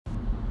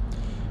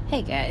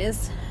Hey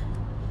guys,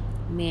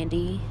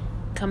 Mandy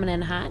coming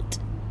in hot.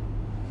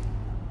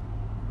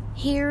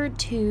 Here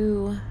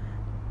to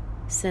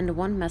send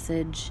one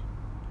message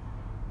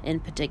in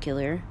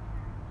particular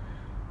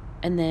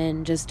and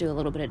then just do a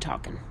little bit of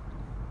talking.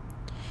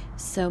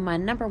 So my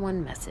number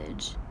one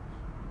message: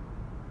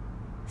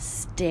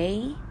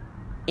 stay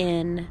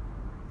in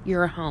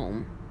your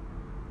home.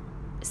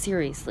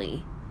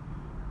 Seriously.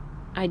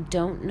 I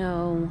don't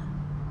know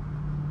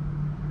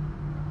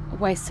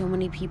why so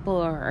many people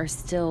are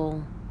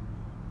still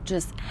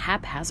just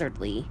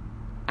haphazardly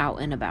out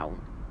and about.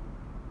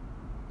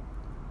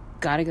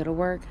 Gotta go to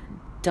work,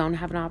 don't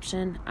have an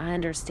option. I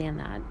understand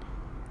that.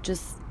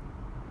 Just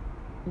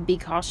be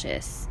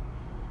cautious.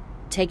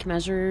 Take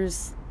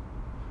measures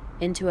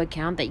into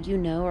account that you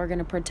know are going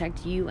to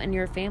protect you and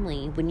your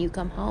family when you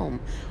come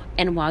home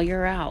and while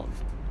you're out.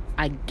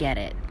 I get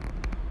it.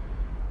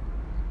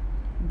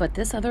 But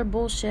this other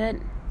bullshit,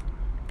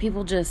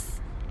 people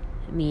just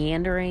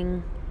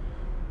meandering,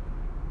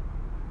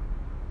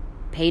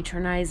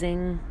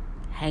 patronizing,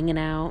 hanging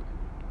out.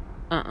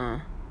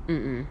 I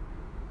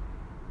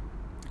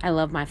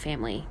love my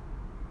family,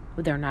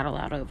 but they're not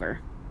allowed over.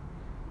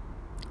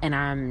 And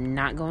I'm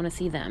not going to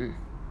see them.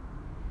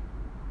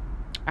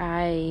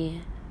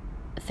 I,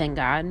 thank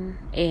God,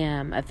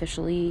 am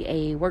officially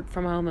a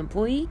work-from-home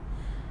employee,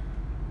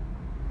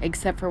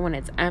 except for when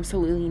it's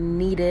absolutely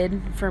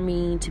needed for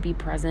me to be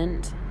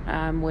present,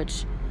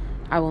 which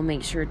I will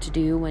make sure to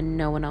do when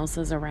no one else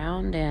is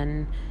around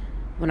and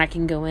when I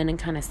can go in and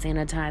kind of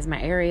sanitize my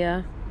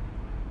area.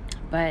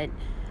 But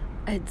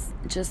it's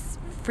just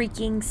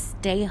freaking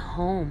stay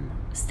home.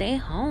 Stay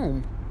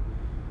home.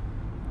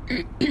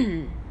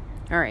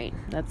 All right,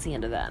 that's the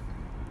end of that.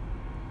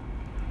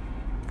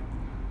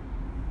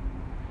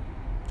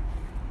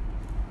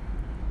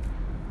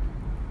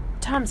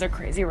 Times are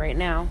crazy right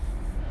now.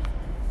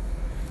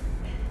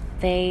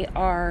 They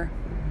are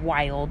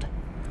wild.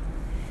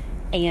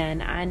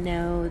 And I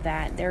know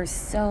that there's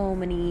so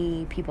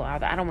many people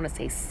out there. I don't want to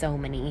say so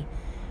many.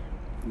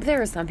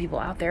 There are some people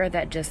out there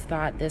that just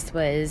thought this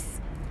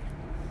was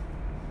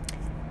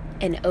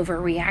an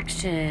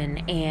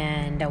overreaction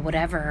and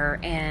whatever.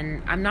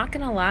 And I'm not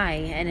going to lie.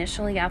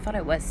 Initially, I thought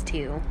it was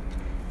too.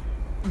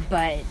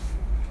 But,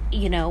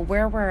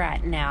 where we're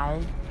at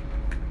now,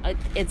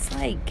 it's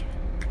like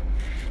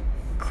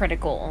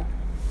critical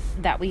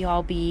that we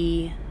all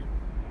be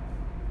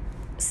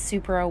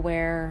super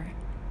aware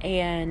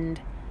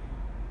and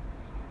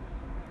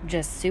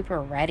just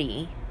super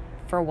ready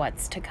for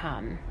what's to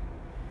come.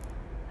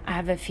 I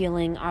have a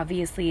feeling,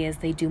 obviously, as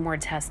they do more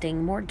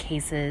testing, more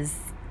cases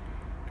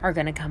are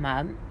going to come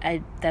up.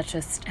 That's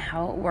just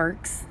how it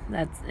works.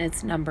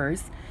 It's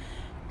numbers.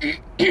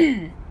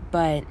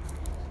 But,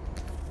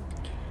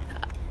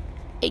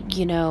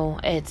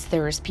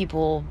 there's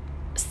people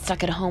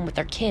stuck at home with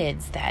their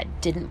kids that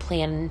didn't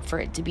plan for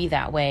it to be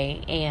that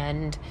way.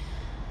 And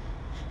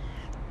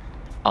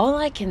all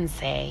I can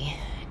say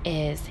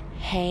is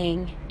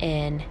hang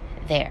in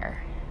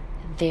there.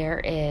 There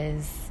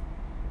is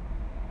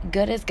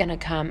good is going to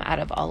come out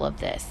of all of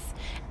this.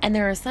 And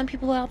there are some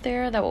people out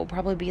there that will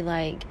probably be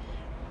like,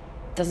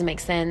 doesn't make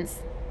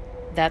sense.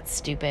 That's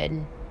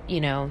stupid.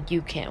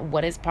 You can't.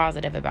 What is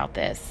positive about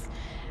this?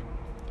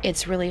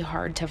 It's really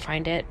hard to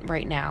find it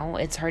right now.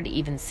 It's hard to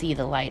even see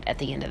the light at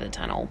the end of the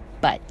tunnel.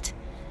 But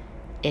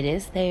it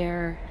is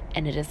there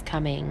and it is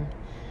coming.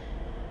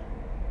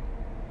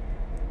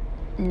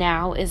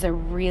 Now is a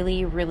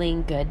really,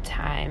 really good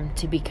time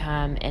to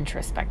become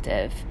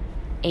introspective.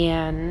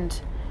 And,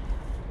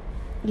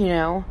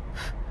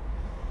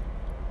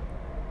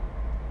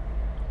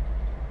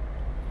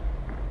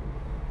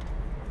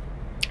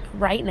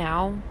 right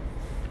now,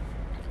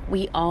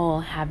 we all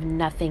have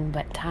nothing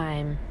but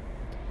time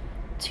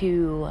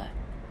to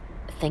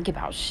think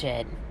about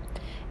shit.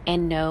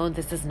 And no,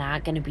 this is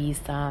not going to be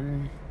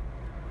some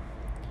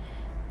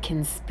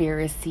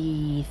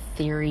conspiracy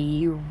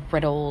theory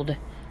riddled.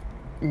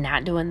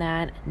 Not doing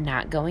that,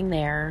 not going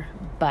there,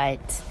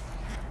 but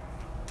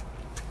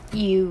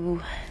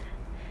you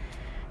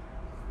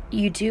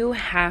do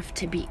have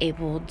to be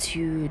able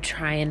to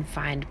try and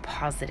find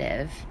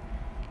positive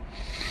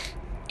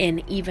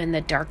in even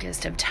the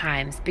darkest of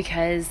times,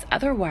 because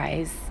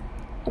otherwise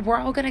we're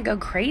all going to go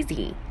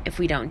crazy if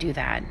we don't do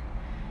that.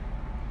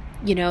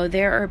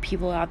 There are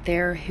people out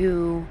there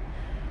who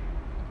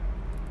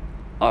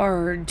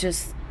are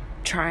just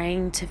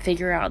trying to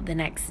figure out the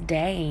next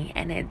day,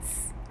 and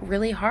it's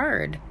really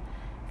hard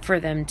for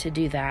them to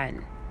do that.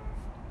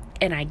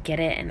 And I get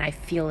it and I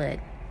feel it.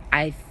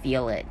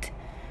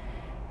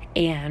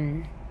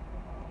 And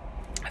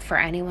for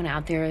anyone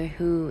out there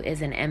who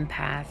is an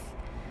empath,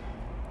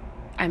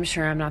 I'm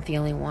sure I'm not the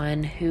only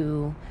one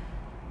who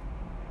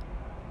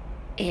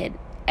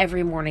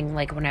every morning,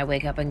 like when I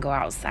wake up and go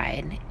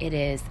outside,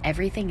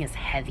 everything is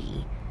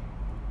heavy.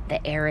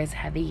 The air is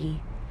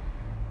heavy.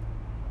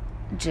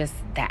 Just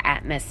the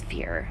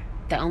atmosphere.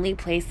 The only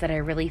place that I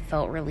really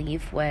felt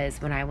relief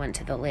was when I went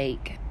to the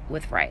lake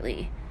with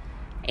Riley.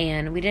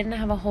 And we didn't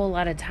have a whole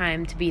lot of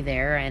time to be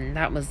there, and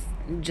that was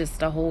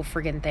just a whole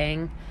friggin'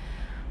 thing.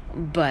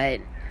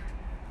 But,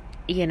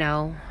 you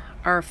know,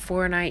 our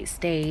 4-night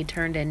stay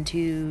turned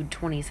into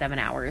 27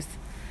 hours.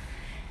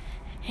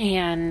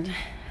 And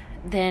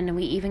then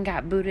we even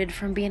got booted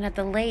from being at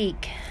the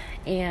lake.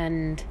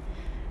 And,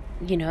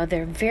 you know,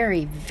 they're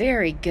very,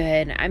 very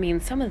good. I mean,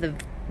 some of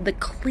the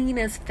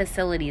cleanest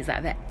facilities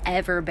I've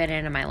ever been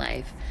in my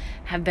life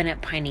have been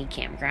at Piney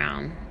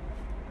Campground.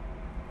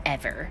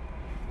 Ever.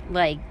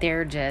 Like,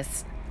 they're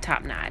just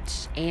top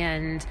notch.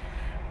 And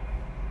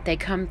they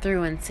come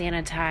through and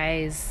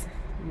sanitize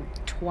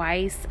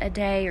twice a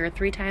day or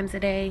 3 times a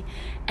day.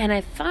 And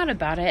I thought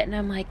about it, and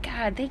I'm like,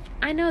 God,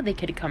 I know they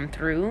could come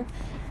through.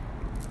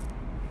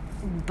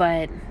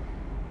 But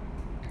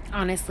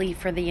honestly,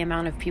 for the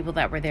amount of people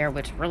that were there,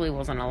 which really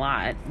wasn't a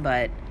lot,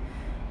 but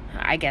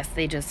I guess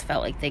they just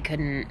felt like they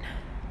couldn't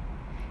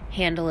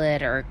handle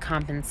it or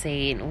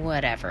compensate,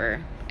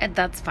 whatever. And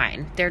that's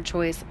fine. Their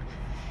choice.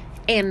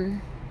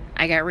 And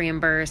I got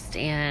reimbursed,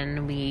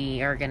 and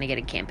we are going to get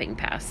a camping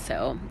pass.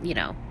 So, you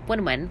know,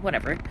 win-win,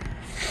 whatever.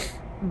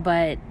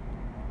 But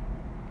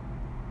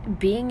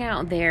being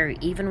out there,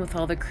 even with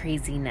all the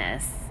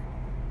craziness,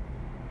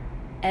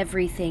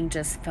 everything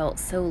just felt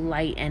so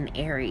light and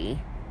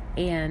airy.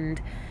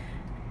 And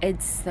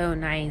it's so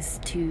nice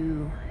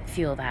to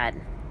feel that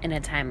in a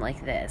time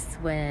like this,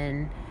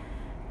 when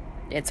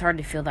it's hard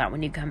to feel that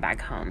when you come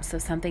back home. So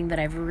something that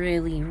I've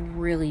really,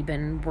 really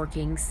been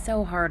working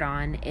so hard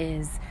on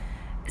is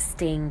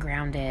staying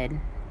grounded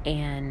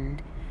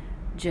and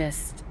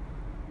just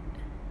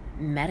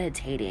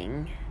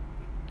meditating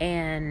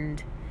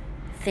and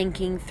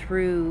thinking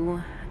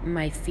through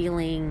my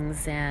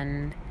feelings.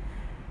 And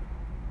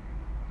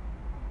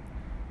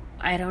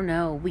I don't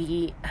know,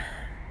 it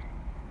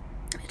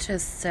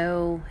is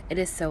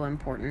so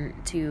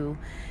important to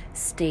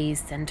stay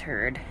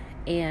centered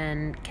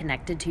and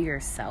connected to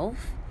yourself,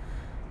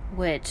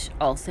 which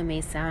also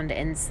may sound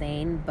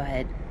insane,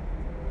 but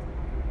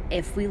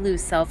if we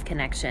lose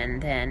self-connection,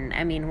 then,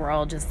 I mean, we're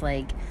all just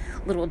like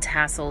little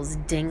tassels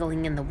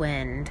dangling in the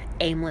wind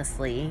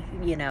aimlessly,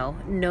 you know,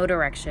 no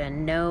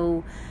direction,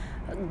 no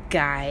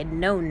guide,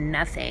 no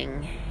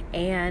nothing.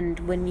 And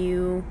when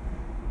you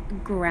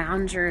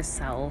ground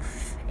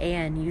yourself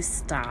and you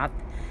stop,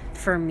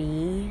 for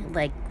me,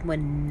 like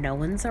when no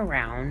one's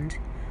around,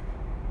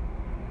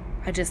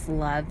 I just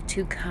love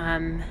to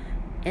come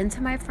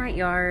into my front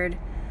yard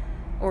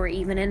or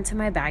even into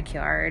my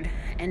backyard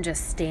and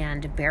just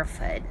stand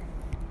barefoot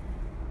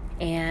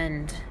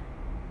and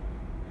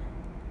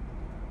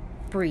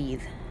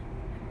breathe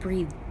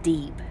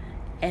deep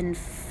and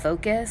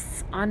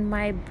focus on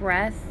my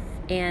breath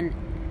and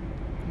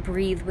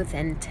breathe with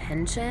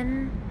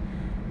intention.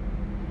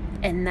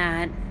 And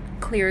that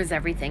clears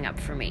everything up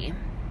for me.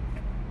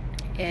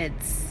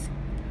 It's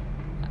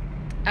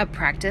a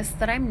practice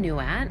that I'm new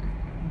at,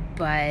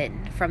 but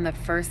from the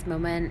first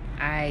moment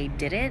I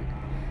did it,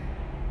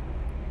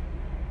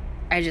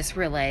 I just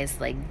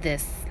realized, like,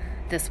 this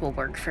will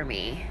work for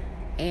me.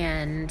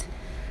 And,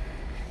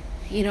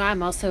 you know,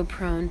 I'm also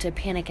prone to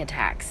panic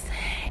attacks.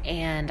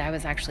 And I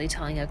was actually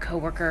telling a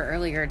coworker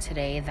earlier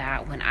today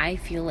that when I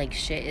feel like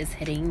shit is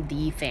hitting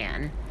the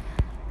fan,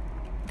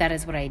 that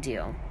is what I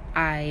do.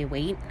 I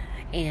wait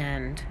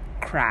and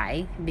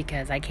cry,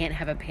 because I can't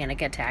have a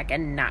panic attack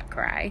and not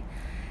cry.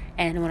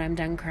 And when I'm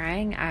done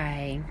crying,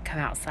 I come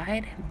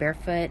outside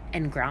barefoot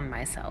and ground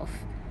myself.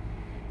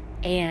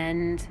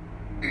 And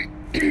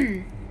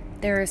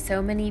there are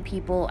so many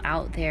people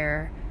out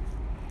there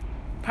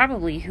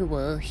probably who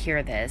will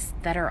hear this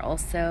that are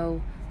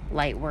also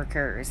light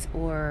workers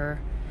or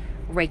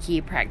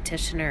Reiki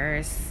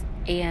practitioners.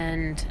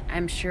 And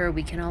I'm sure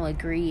we can all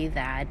agree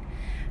that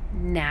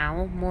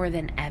now more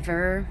than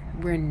ever,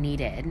 we're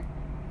needed.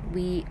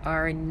 We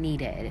are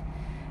needed.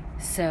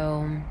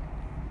 So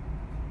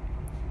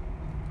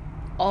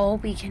all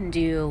we can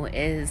do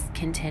is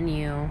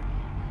continue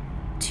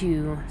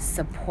to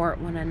support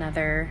one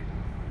another,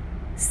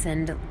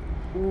 send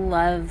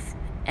love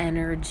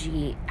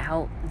energy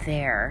out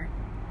there,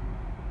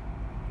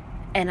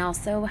 and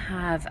also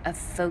have a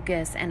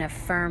focus and a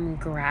firm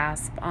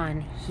grasp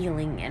on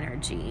healing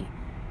energy.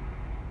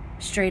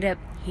 Straight up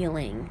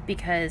healing,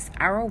 because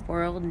our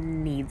world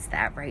needs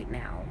that right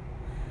now.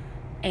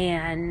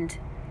 And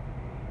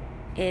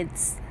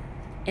it's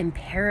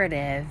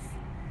imperative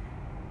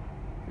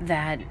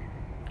that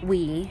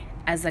we,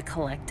 as a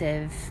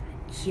collective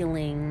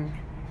healing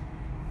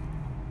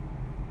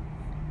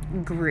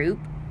group,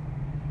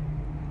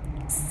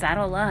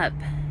 saddle up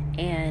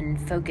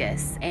and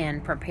focus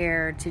and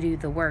prepare to do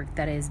the work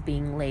that is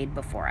being laid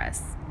before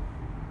us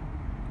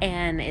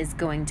and is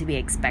going to be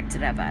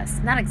expected of us.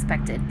 Not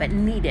expected, but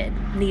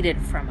needed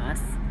from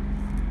us,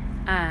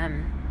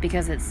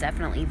 because it's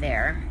definitely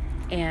there.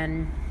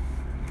 And,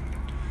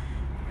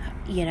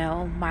 you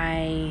know,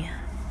 my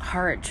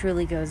heart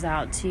truly goes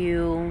out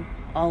to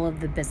all of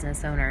the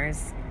business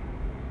owners,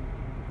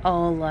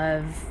 all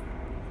of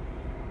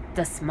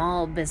the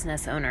small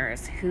business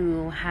owners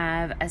who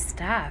have a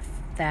staff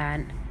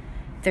that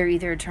they're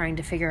either trying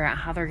to figure out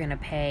how they're going to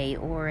pay,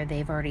 or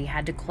they've already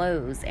had to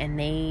close and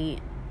they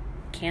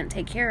can't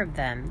take care of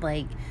them.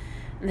 Like,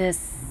 the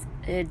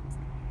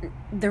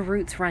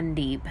roots run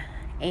deep,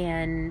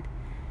 and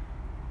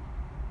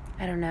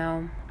I don't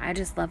know. I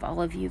just love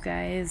all of you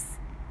guys.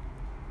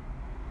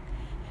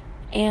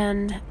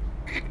 And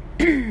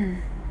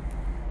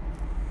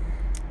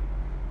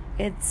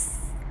it's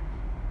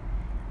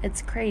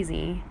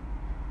crazy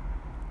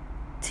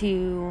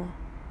to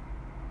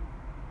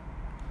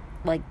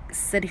like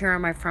sit here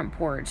on my front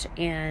porch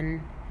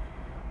and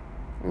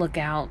look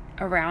out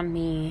around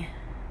me,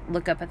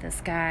 look up at the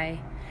sky,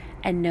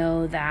 and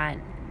know that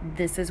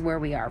this is where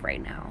we are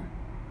right now.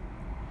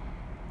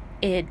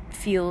 It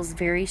feels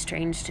very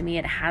strange to me.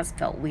 It has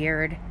felt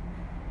weird.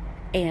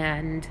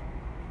 And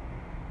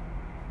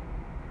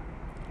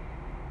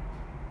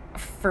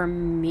for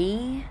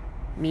me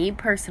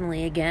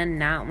personally, again,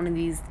 not one of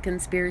these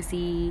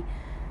conspiracy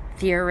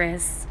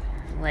theorists,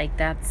 like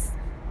that's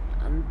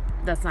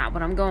not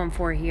what I'm going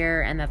for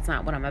here, and that's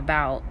not what I'm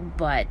about.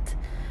 But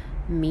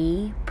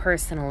me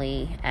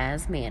personally,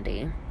 as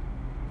Mandy,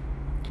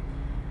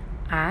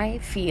 I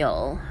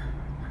feel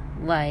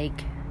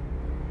like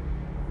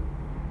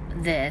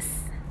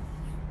this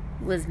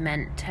was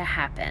meant to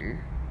happen.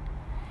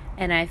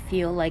 And I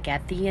feel like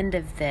at the end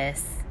of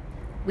this,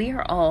 we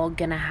are all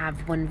gonna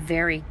have one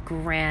very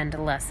grand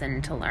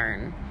lesson to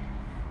learn.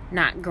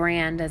 Not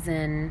grand as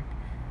in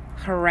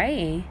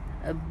hooray,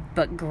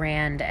 but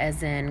grand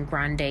as in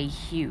grande,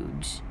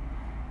 huge.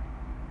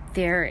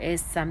 There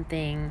is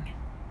something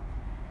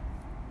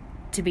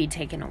to be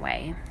taken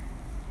away.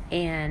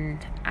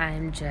 And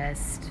I'm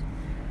just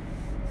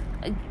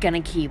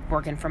gonna keep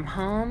working from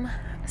home,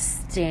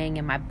 staying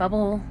in my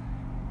bubble.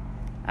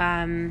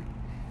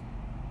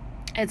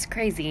 It's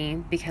crazy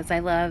because I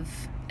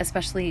love,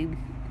 especially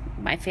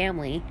my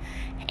family,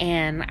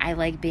 and I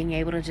like being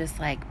able to just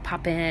like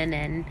pop in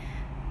and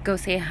go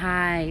say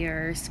hi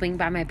or swing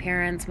by my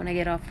parents when I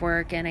get off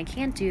work, and I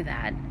can't do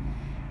that,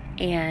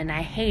 and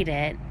I hate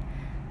it,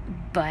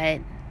 but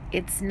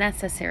it's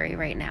necessary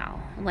right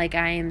now. Like,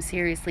 I am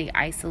seriously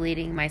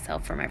isolating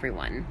myself from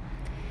everyone,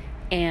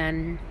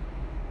 and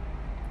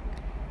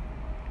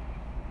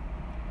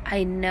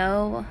I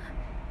know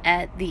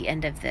at the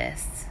end of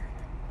this,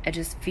 I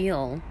just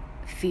feel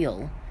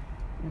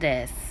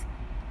this.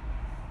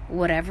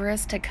 Whatever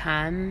is to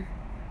come,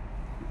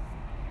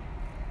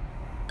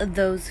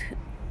 those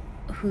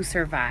who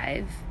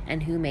survive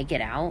and who make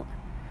it out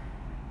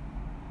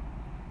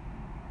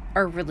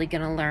are really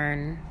going to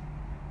learn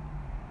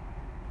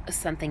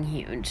something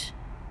huge.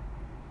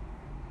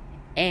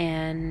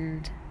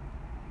 And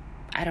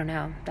I don't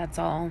know, that's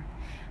all.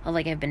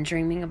 Like, I've been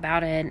dreaming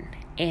about it,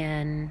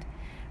 and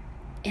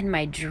in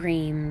my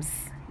dreams,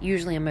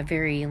 usually I'm a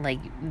very like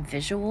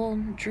visual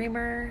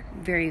dreamer,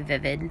 very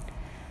vivid.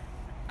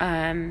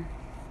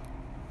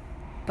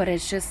 But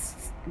it's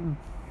just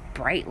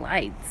bright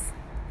lights,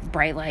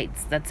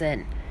 that's it.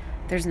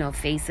 There's no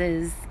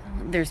faces.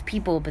 There's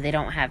people, but they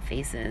don't have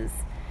faces,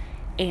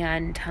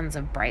 and tons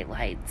of bright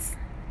lights.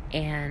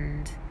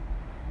 And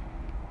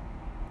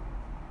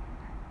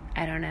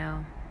I don't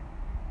know,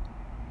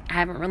 I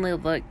haven't really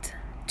looked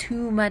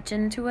too much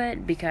into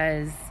it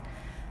because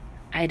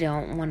I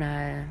don't want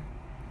to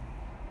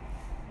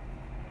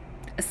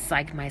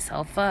psych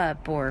myself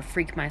up or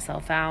freak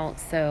myself out.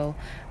 So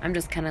I'm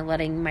just kind of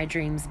letting my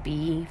dreams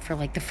be for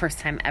like the first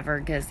time ever,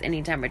 because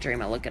anytime I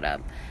dream I look it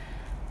up.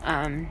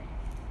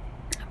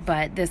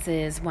 But this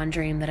is one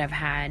dream that I've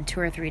had 2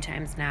 or 3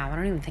 times now. I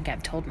don't even think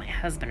I've told my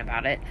husband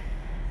about it,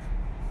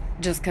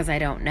 just because I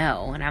don't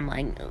know, and I'm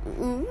like,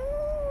 ooh.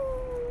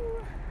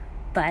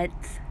 But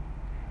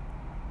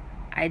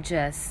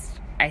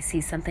I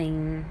see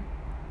something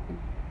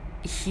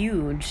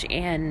huge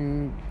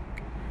and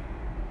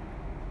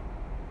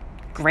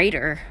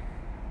greater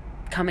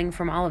coming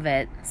from all of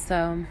it.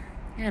 So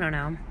I don't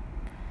know,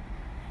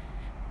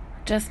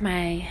 just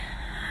my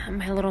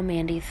little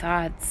Mandy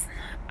thoughts.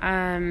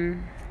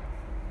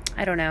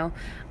 I don't know.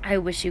 I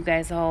wish you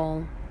guys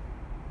all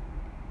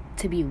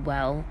to be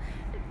well,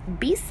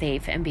 be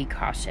safe, and be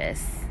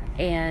cautious,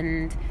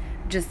 and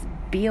just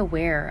be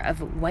aware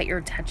of what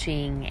you're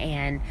touching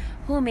and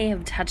who may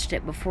have touched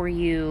it before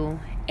you.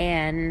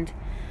 And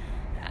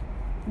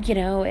you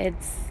know,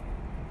 it's,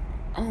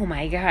 oh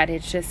my God,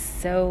 it's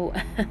just so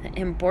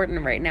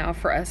important right now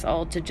for us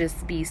all to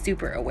just be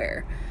super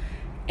aware.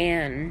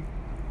 And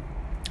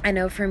I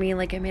know for me,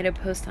 like, I made a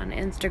post on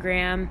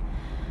Instagram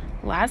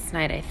last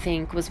night, I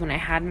think, was when I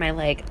had my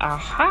like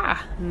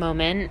aha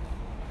moment,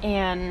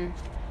 and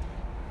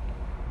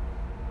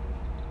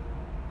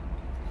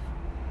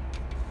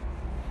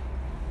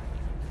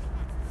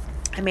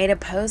I made a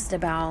post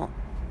about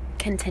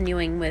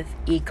continuing with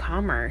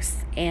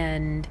e-commerce,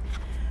 and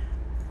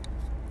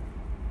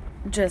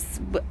just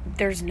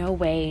there's no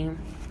way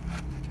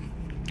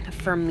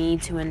for me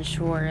to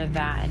ensure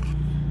that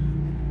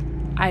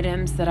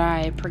items that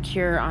I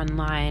procure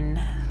online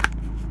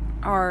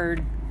are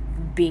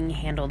being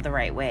handled the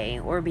right way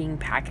or being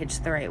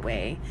packaged the right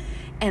way.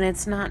 And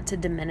it's not to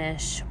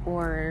diminish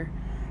or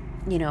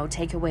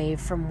take away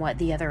from what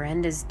the other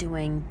end is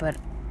doing, but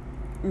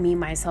me,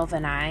 myself,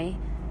 and I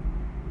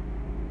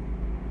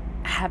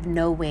have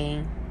no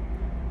way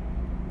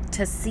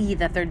to see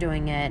that they're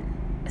doing it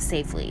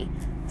safely.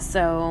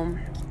 So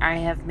I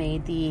have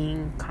made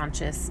the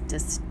conscious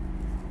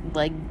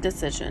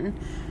decision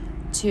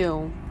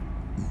to,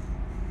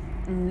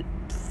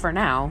 for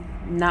now,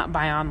 not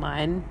buy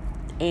online.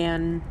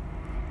 And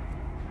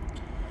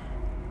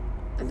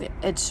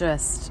it's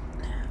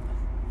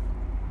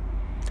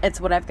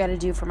what I've got to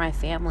do for my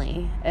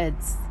family.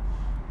 It's,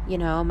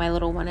 my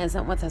little one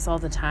isn't with us all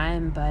the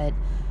time, but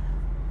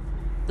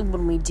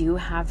when we do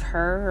have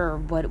her, or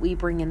what we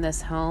bring in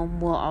this home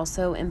will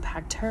also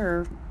impact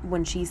her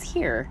when she's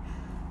here.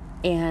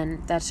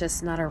 And that's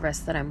just not a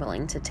risk that I'm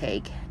willing to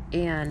take.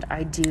 And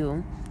I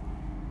do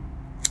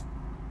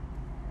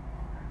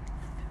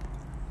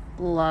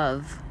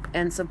love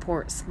and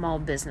support small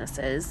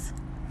businesses.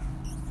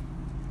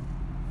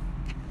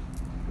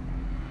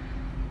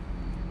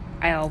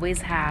 I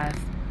always have.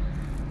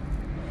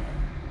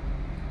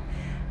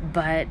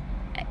 But,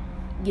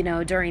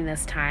 during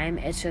this time,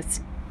 it's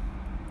just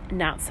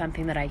not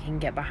something that I can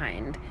get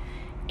behind.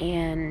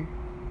 And,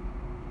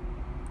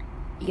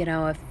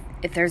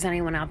 if there's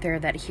anyone out there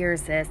that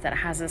hears this, that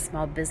has a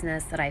small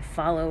business that I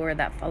follow or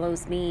that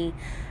follows me,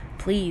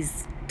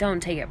 please don't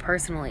take it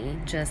personally.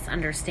 Just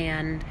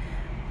understand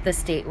the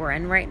state we're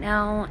in right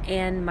now,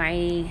 and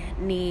my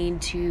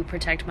need to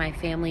protect my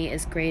family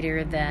is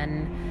greater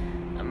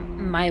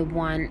than my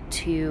want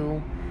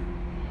to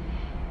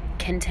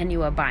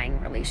continue a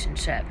buying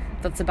relationship.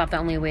 That's about the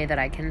only way that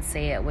I can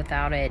say it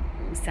without it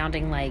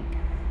sounding like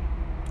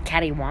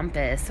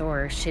cattywampus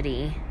or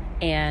shitty.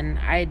 And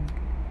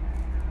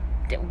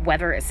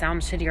whether it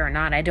sounds shitty or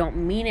not, I don't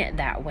mean it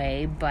that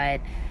way, but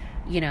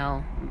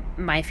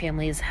my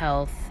family's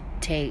health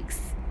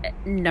takes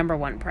number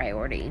one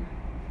priority,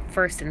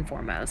 first and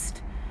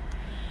foremost.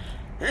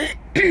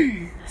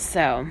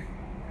 So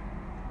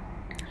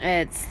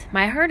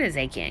my heart is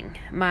aching.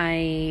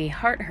 My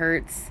heart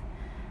hurts.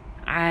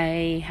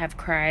 I have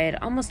cried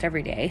almost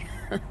every day.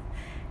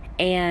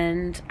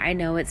 And I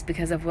know it's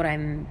because of what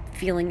I'm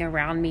feeling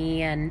around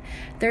me. And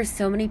there's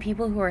so many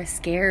people who are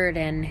scared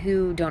and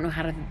who don't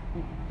know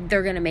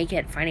they're going to make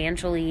it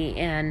financially.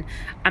 And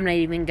I'm not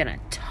even going to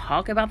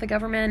talk about the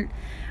government.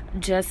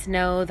 Just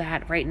know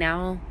that right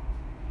now,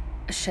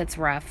 shit's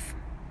rough.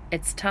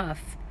 It's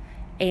tough.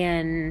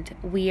 And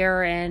we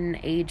are in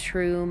a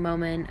true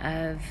moment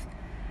of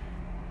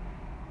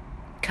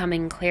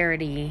coming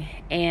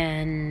clarity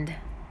and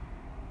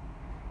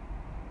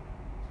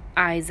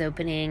eyes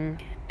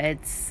opening.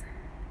 It's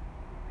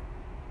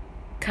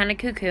kind of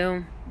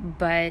cuckoo,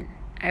 but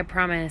I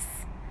promise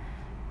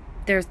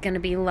there's going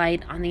to be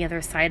light on the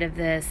other side of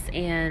this,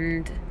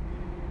 and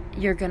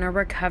you're going to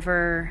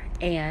recover,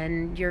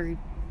 and you're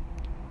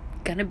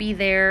going to be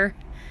there,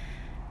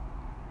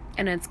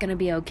 and it's going to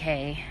be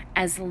okay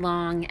as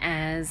long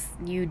as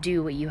you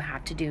do what you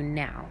have to do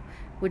now,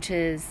 which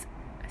is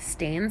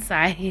stay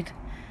inside,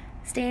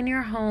 stay in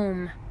your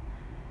home,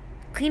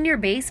 clean your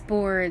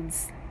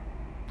baseboards,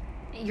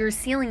 your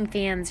ceiling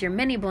fans, your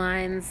mini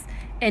blinds,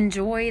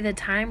 enjoy the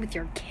time with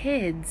your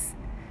kids.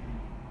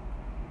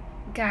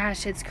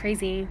 Gosh, it's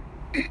crazy.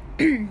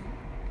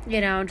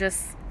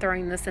 Just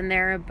throwing this in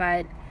there,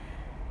 but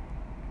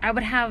I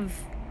would have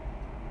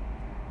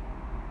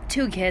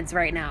 2 kids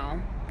right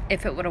now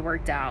if it would have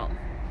worked out,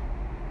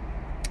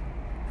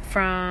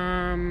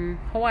 from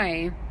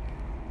Hawaii.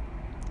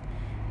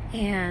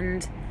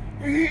 And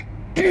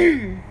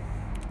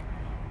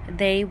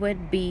they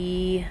would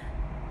be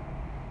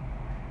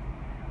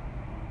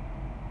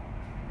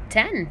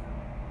 10.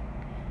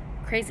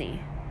 Crazy.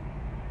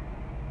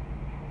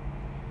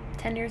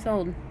 10 years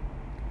old.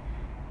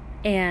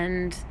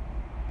 And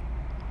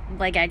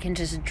I can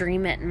just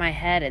dream it in my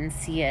head and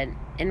see it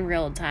in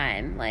real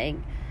time,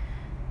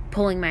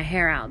 pulling my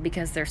hair out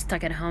because they're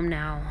stuck at home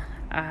now,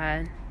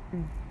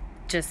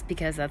 just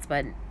because that's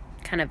what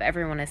kind of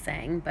everyone is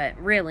saying. But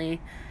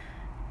really,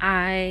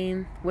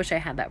 I wish I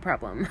had that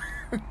problem.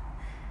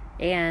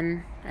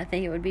 And I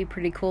think it would be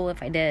pretty cool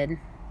if I did.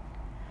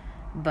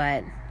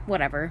 But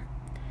whatever.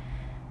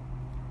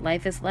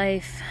 Life is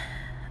life.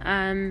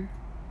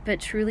 But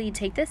truly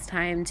take this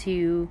time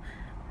to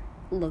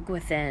look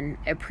within.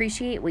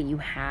 Appreciate what you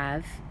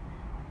have.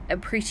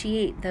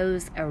 Appreciate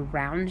those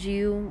around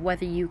you,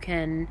 whether you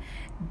can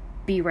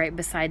be right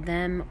beside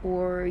them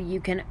or you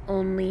can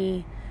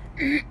only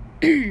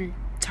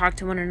talk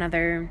to one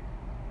another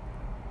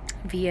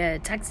via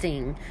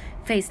texting,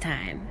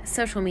 FaceTime,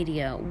 social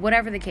media,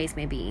 whatever the case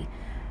may be.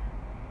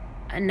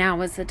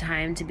 Now is the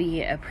time to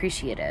be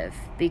appreciative,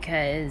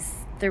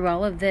 because through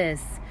all of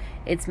this,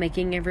 it's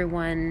making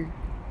everyone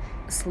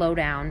slow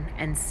down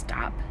and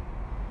stop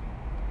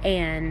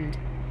and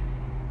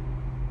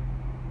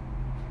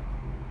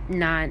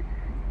not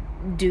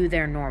do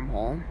their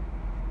normal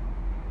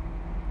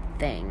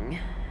thing.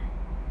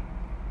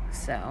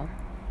 So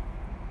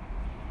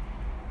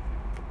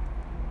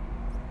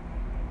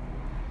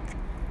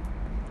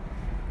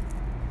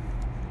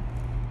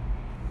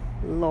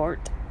Lord,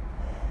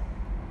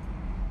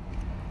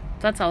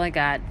 that's all I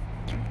got.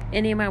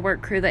 Any of my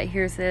work crew that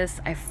hears this,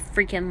 I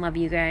freaking love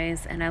you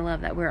guys, and I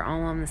love that we're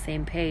all on the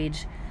same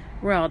page.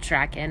 We're all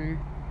tracking.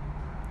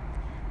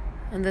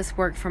 And this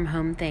work from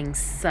home thing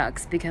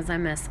sucks because I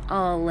miss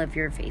all of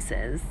your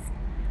faces.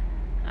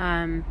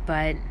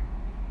 But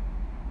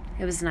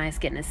it was nice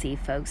getting to see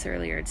folks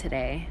earlier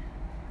today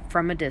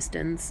from a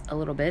distance a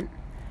little bit.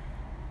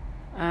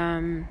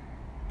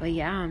 But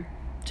yeah,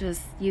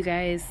 just you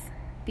guys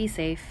be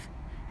safe,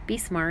 be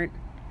smart,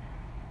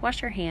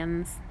 wash your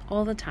hands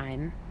all the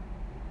time.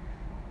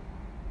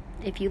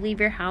 If you leave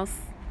your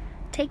house,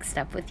 take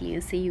stuff with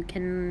you so you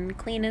can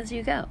clean as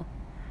you go.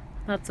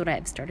 That's what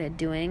I've started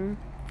doing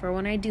for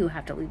when I do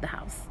have to leave the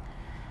house.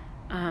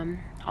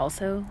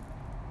 Also,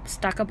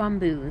 stock up on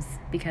booze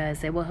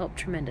because it will help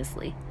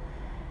tremendously.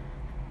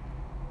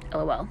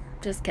 LOL.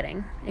 Just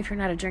kidding. If you're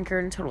not a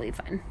drinker, totally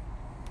fine.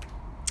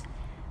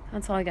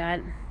 That's all I got.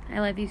 I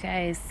love you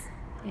guys.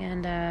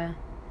 And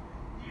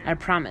I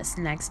promise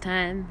next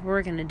time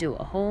we're going to do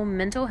a whole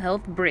mental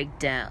health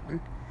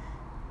breakdown.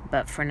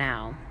 But for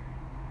now,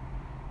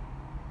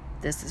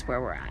 this is where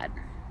we're at.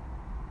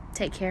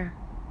 Take care.